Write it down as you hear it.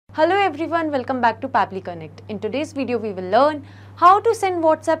Hello everyone, welcome back to Pabbly Connect. In today's video, we will learn how to send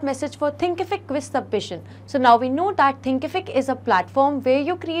WhatsApp message for Thinkific Quiz Submission. So now we know that Thinkific is a platform where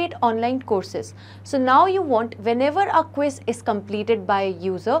you create online courses. So now you want whenever a quiz is completed by a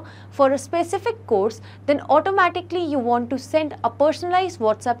user for a specific course, then automatically you want to send a personalized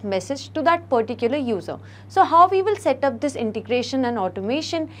WhatsApp message to that particular user. So how we will set up this integration and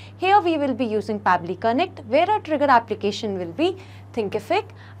automation? Here we will be using Pabbly Connect, where our trigger application will be Thinkific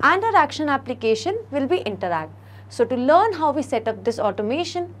and our action application will be Interakt. So to learn how we set up this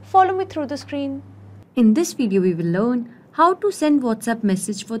automation, follow me through the screen. In this video, we will learn how to send WhatsApp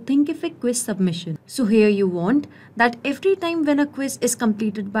message for Thinkific Quiz Submission. So here you want that every time when a quiz is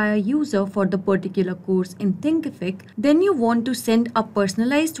completed by a user for the particular course in Thinkific, then you want to send a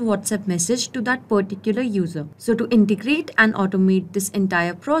personalized WhatsApp message to that particular user. So to integrate and automate this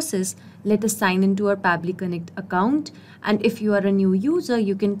entire process, let us sign into our Pabbly Connect account, and if you are a new user,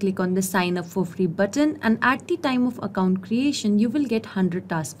 you can click on the sign up for free button, and at the time of account creation, you will get 100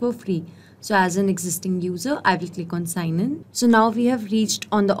 tasks for free. So as an existing user, I will click on sign in. So now we have reached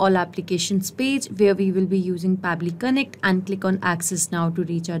on the all applications page where we will be using Pabbly Connect, and click on access now to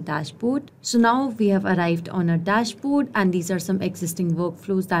reach our dashboard. So now we have arrived on our dashboard, and these are some existing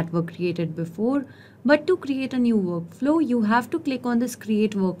workflows that were created before. But to create a new workflow, you have to click on this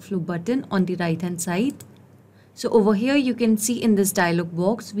create workflow button on the right hand side. So over here you can see in this dialog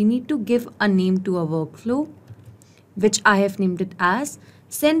box, we need to give a name to our workflow, which I have named it as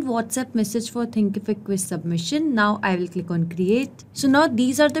send WhatsApp message for Thinkific Quiz Submission. Now I will click on create. So now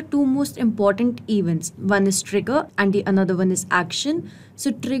these are the two most important events. One is trigger and the another one is action.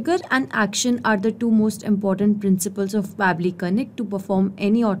 So trigger and action are the two most important principles of Pabbly Connect to perform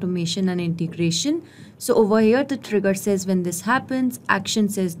any automation and integration. So over here the trigger says when this happens, action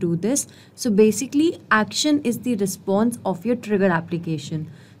says do this. So basically action is the response of your trigger application.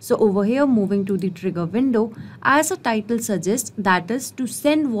 So over here, moving to the trigger window, as the title suggests, that is to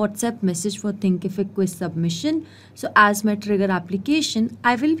send WhatsApp message for Thinkific Quiz Submission. So as my trigger application,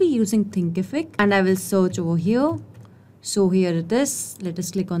 I will be using Thinkific, and I will search over here. So here it is. Let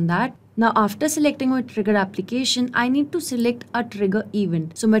us click on that. Now after selecting my trigger application, I need to select a trigger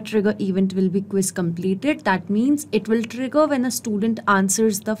event. So my trigger event will be quiz completed. That means it will trigger when a student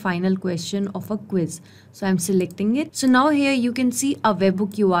answers the final question of a quiz. So I'm selecting it. So now here you can see a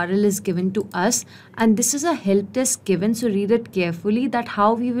webhook URL is given to us, and this is a help desk given. So read it carefully that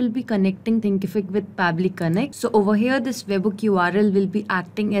how we will be connecting Thinkific with Pabbly Connect. So over here this webhook URL will be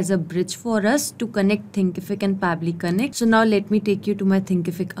acting as a bridge for us to connect Thinkific and Pabbly Connect. So now let me take you to my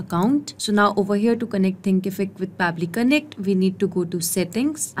Thinkific account. So now over here to connect Thinkific with Pabbly Connect, we need to go to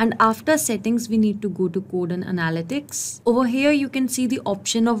settings, and after settings we need to go to code and analytics. Over here you can see the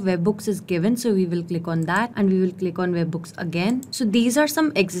option of webhooks is given, so we will click on that and we will click on webhooks again. So these are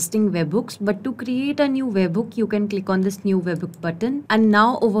some existing webhooks, but to create a new webhook you can click on this new webhook button, and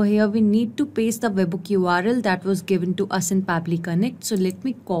now over here we need to paste the webhook URL that was given to us in Pabbly Connect. So let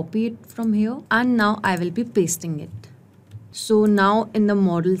me copy it from here, and now I will be pasting it. So now in the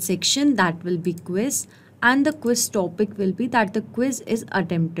model section, that will be quiz, and the quiz topic will be that the quiz is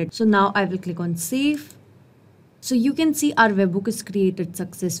attempted. So now I will click on save. So you can see our webhook is created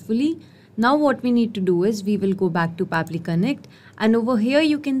successfully. Now what we need to do is we will go back to Pabbly Connect, and over here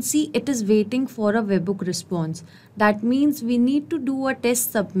you can see it is waiting for a webhook response. That means we need to do a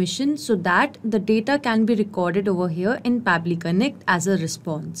test submission so that the data can be recorded over here in Pabbly Connect as a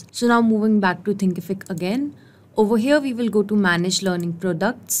response. So now moving back to Thinkific again. Over here we will go to manage learning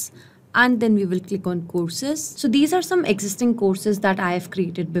products, and then we will click on courses. So these are some existing courses that I have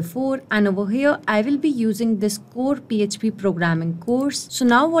created before, and over here I will be using this core PHP programming course. So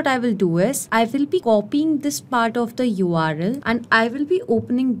now what I will do is I will be copying this part of the URL, and I will be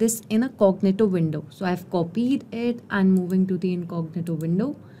opening this in a cognito window. So I have copied it and moving to the incognito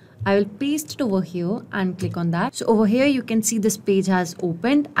window. I will paste it over here and click on that. So over here you can see this page has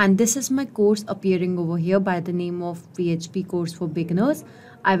opened, and this is my course appearing over here by the name of PHP course for beginners.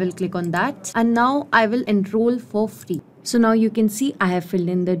 I will click on that, and now I will enroll for free. So now you can see I have filled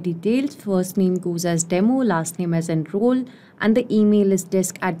in the details. First name goes as demo, last name as enroll, and the email is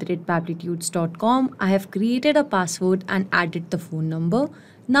desk@pabblytudes.com. I have created a password and added the phone number.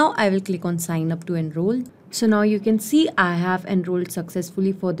 Now I will click on sign up to enroll. So now you can see I have enrolled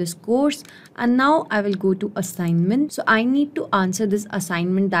successfully for this course, and now I will go to assignment. So I need to answer this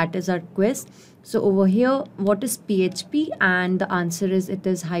assignment, that is our quiz. So over here, what is PHP? And the answer is it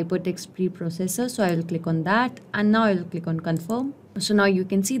is hypertext preprocessor. So I will click on that, and now I will click on confirm. So now you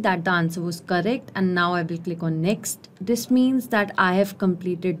can see that the answer was correct, and now I will click on next. This means that I have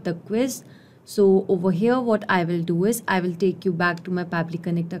completed the quiz. So over here, what I will do is I will take you back to my Pabbly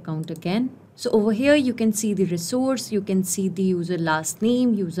Connect account again. So over here, you can see the resource, you can see the user last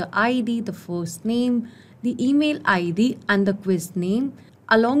name, user ID, the first name, the email ID and the quiz name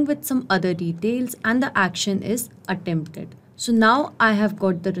along with some other details, and the action is attempted. So now I have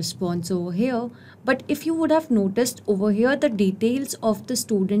got the response over here, but if you would have noticed over here, the details of the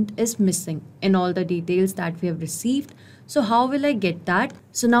student is missing in all the details that we have received. So how will I get that?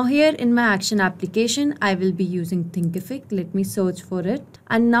 So now here in my action application, I will be using Thinkific. Let me search for it.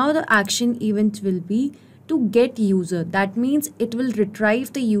 And now the action event will be to get user. That means it will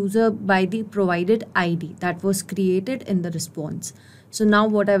retrieve the user by the provided ID that was created in the response. So now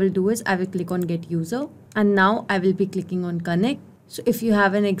what I will do is I will click on get user, and now I will be clicking on connect. So if you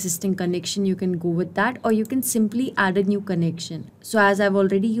have an existing connection, you can go with that, or you can simply add a new connection. So as I've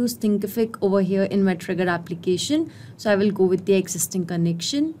already used Thinkific over here in my trigger application, so I will go with the existing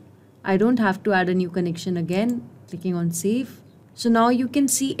connection. I don't have to add a new connection again. Clicking on save. So now you can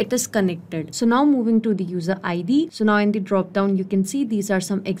see it is connected. So now moving to the user ID. So now in the drop down, you can see these are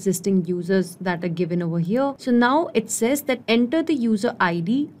some existing users that are given over here. So now it says that enter the user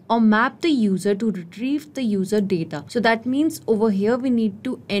ID or map the user to retrieve the user data. So that means over here we need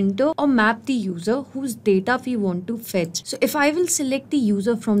to enter or map the user whose data we want to fetch. So if I will select the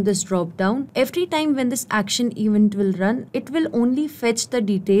user from this drop down, every time when this action event will run, it will only fetch the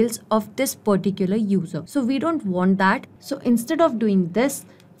details of this particular user. So we don't want that. So instead of doing this,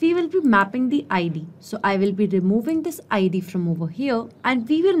 we will be mapping the ID. So I will be removing this ID from over here, and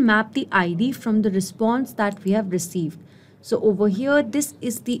we will map the ID from the response that we have received. So over here, this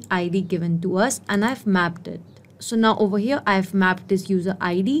is the ID given to us, and I've mapped it. So now over here, I've mapped this user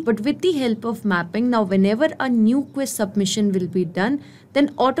ID, but with the help of mapping, now whenever a new quiz submission will be done,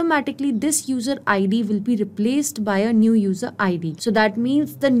 then automatically this user ID will be replaced by a new user ID. So that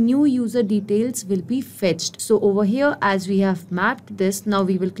means the new user details will be fetched. So over here, as we have mapped this, now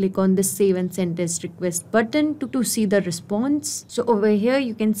we will click on this save and send test request button to see the response. So over here,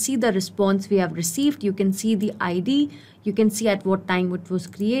 you can see the response we have received. You can see the ID. You can see at what time it was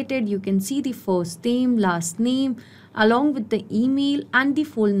created. You can see the first name, last name, along with the email and the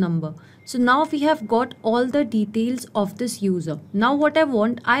phone number. So now we have got all the details of this user. Now what I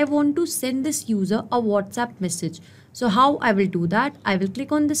want to send this user a WhatsApp message. So how I will do that? I will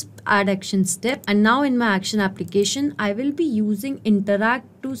click on this add action step, and now in my action application, I will be using Interakt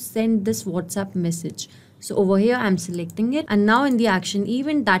to send this WhatsApp message. So over here, I'm selecting it, and now in the action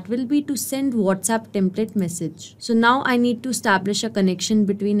event, that will be to send WhatsApp template message. So now I need to establish a connection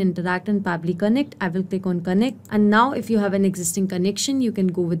between Interakt and Pabbly Connect. I will click on connect, and now if you have an existing connection, you can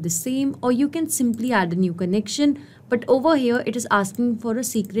go with the same, or you can simply add a new connection. But over here, it is asking for a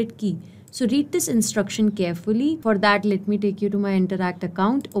secret key. So read this instruction carefully. For that, let me take you to my Interakt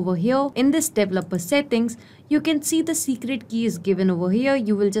account. Over here in this developer settings, you can see the secret key is given over here.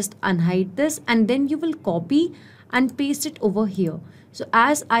 You will just unhide this, and then you will copy and paste it over here. So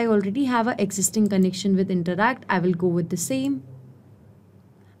as I already have an existing connection with Interakt, I will go with the same.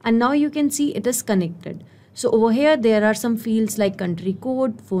 And now you can see it is connected. So over here, there are some fields like country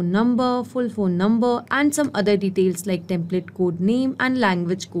code, phone number, full phone number, and some other details like template code name and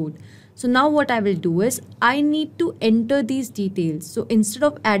language code. So now what I will do is I need to enter these details. So instead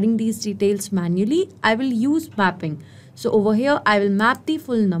of adding these details manually, I will use mapping. So over here, I will map the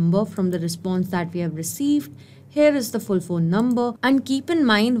full number from the response that we have received. Here is the full phone number, and keep in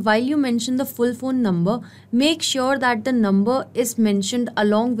mind while you mention the full phone number, make sure that the number is mentioned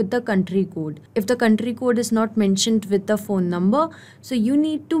along with the country code. If the country code is not mentioned with the phone number, so you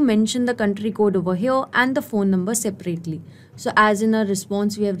need to mention the country code over here and the phone number separately. So as in our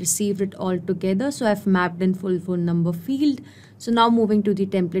response, we have received it all together. So I've mapped in full phone number field. So now moving to the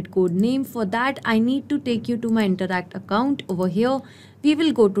template code name. For that, I need to take you to my Interakt account. Over here, we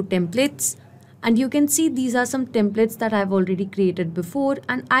will go to templates. And you can see these are some templates that I've already created before,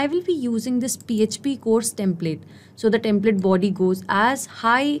 and I will be using this PHP course template. So the template body goes as,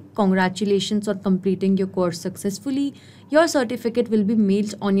 "Hi, congratulations on completing your course successfully. Your certificate will be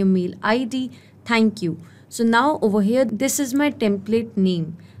mailed on your mail ID. Thank you." So now over here, this is my template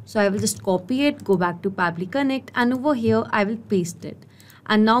name. So I will just copy it, go back to Pabbly Connect, and over here I will paste it.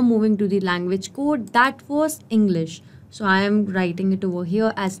 And now moving to the language code, that was English. So I am writing it over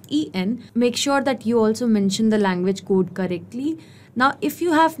here as EN. Make sure that you also mention the language code correctly. Now, if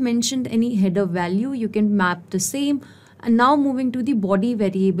you have mentioned any header value, you can map the same. And now moving to the body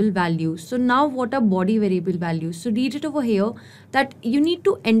variable values. So now what are body variable values? So read it over here that you need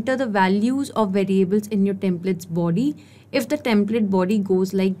to enter the values of variables in your template's body if the template body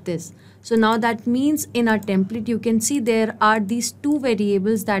goes like this. So now that means in our template you can see there are these two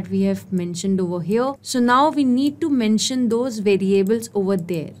variables that we have mentioned over here. So now we need to mention those variables over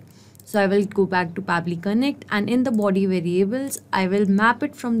there. So I will go back to Pabbly Connect, and in the body variables, I will map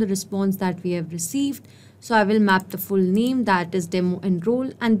it from the response that we have received. So I will map the full name, that is demo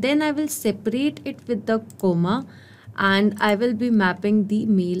enroll, and then I will separate it with the comma, and I will be mapping the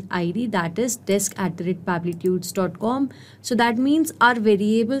mail ID, that is desk@pabblytudes.com. So that means our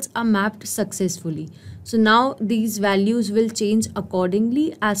variables are mapped successfully. So now these values will change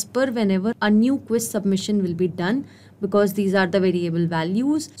accordingly as per whenever a new quiz submission will be done, because these are the variable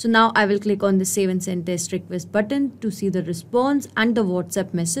values. So now I will click on the save and send test request button to see the response and the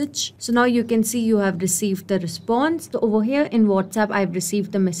WhatsApp message. So now you can see you have received the response. So over here in WhatsApp, I've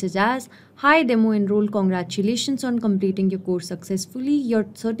received the message as, "Hi demo enroll, congratulations on completing your course successfully. Your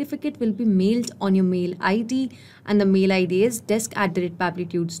certificate will be mailed on your mail ID, and the mail ID is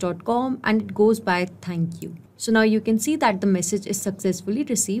desk@pabblytudes.com, and it goes by thank you." So now you can see that the message is successfully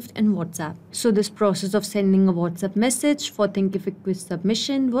received in WhatsApp. So this process of sending a WhatsApp message for Thinkific Quiz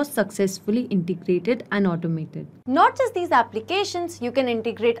Submission was successfully integrated and automated. Not just these applications, you can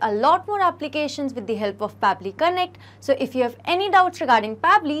integrate a lot more applications with the help of Pabbly Connect. So if you have any doubts regarding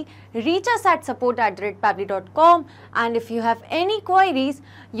Pabbly, reach us at support@pabbly.com, and if you have any queries,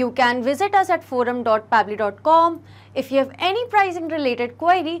 you can visit us at forum.pabbly.com. If you have any pricing related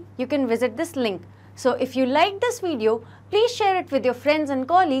query, you can visit this link. So if you like this video, please share it with your friends and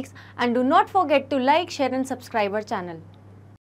colleagues, and do not forget to like, share and subscribe our channel.